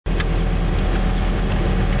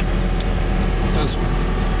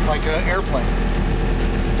like an airplane.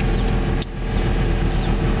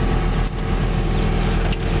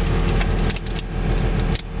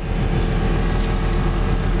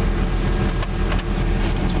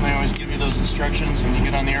 That's when they always give you those instructions when you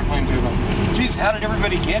get on the airplane. People go, geez, how did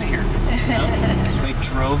everybody get here? They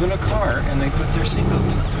drove in a car and they put their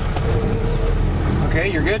seatbelts on.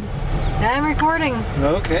 Okay, you're good? I'm recording.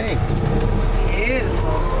 Okay.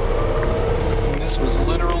 Beautiful. And this was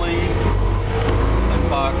literally in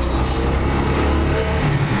boxes.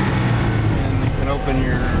 And you can open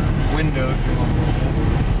your window if you want.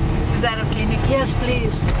 Is that okay, Nick? Yes,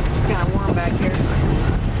 please. It's kind of warm back here.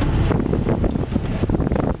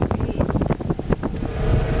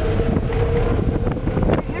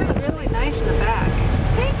 Your hair looks really nice in the back.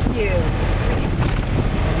 Thank you.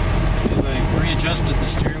 As I readjusted the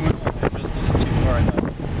steering wheel, I adjusted it too far. I thought,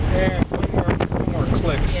 one more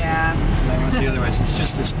clicks. Yeah. And I went the other way. So it's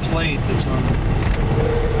just this plate that's on.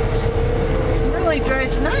 It really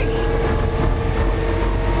drives nice.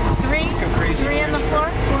 Three on the floor?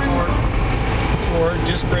 Four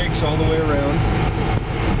disc brakes all the way around.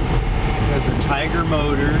 It has a Tiger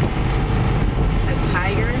motor. A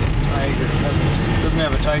Tiger? Tiger. It doesn't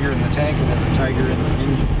have a Tiger in the tank, it has a Tiger in the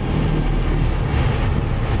engine.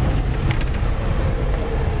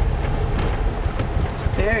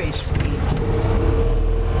 Very sweet.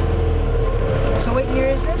 So what year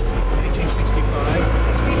is this? 1865.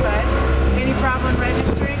 65. Any problem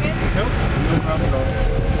registering it? Nope, no problem at all.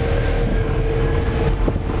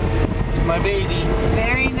 It's my baby.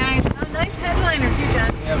 Very nice. Oh, nice headliner too,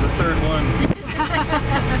 John. Yeah, the third one.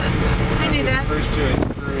 I knew that. First two, I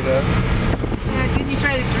screwed it up. Yeah, didn't you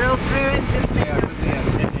try to drill through it? Yeah, but they have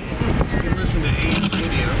 10 AM. You can listen to 8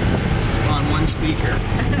 video on one speaker.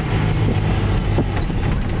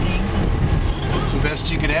 It's the best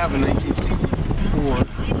you could have in 1964.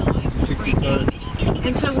 65.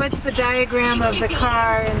 And so what's the diagram of the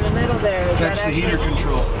car in the middle there? Is That's that the heater actually...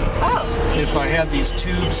 control. Oh. If I had these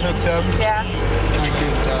tubes hooked up, Yeah. I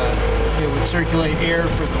could, it would circulate air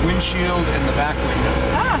for the windshield and the back window.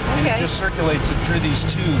 Ah, And okay. it just circulates it through these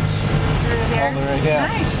tubes. Through here? All the way down.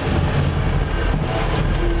 Nice.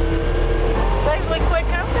 It's actually quite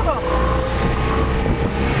comfortable.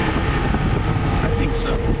 I think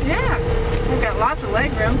so. Yeah. We've got lots of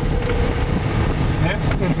leg room.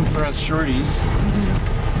 Yeah, for us shorties.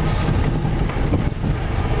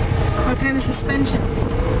 What kind of suspension?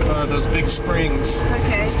 Those big springs.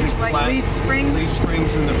 Okay, Those big like flat leaf springs? Leaf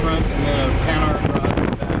springs in the front and then a panhard rod in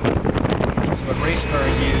the back, which is what race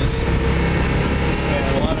cars use.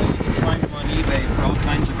 And a lot of, you can find them on eBay for all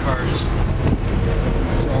kinds of cars.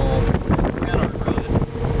 It's all panhard rod.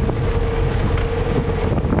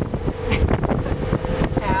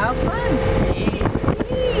 How fun.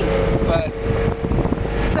 But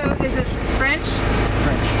So is this French?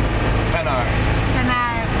 French. Panhard.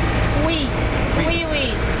 Canard. Oui. Oui,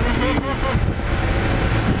 oui.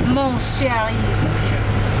 Mon chéri.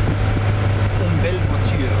 Une belle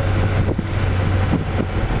voiture.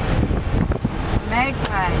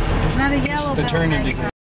 Magpie. Not a yellow The bell turn magpie. indicator.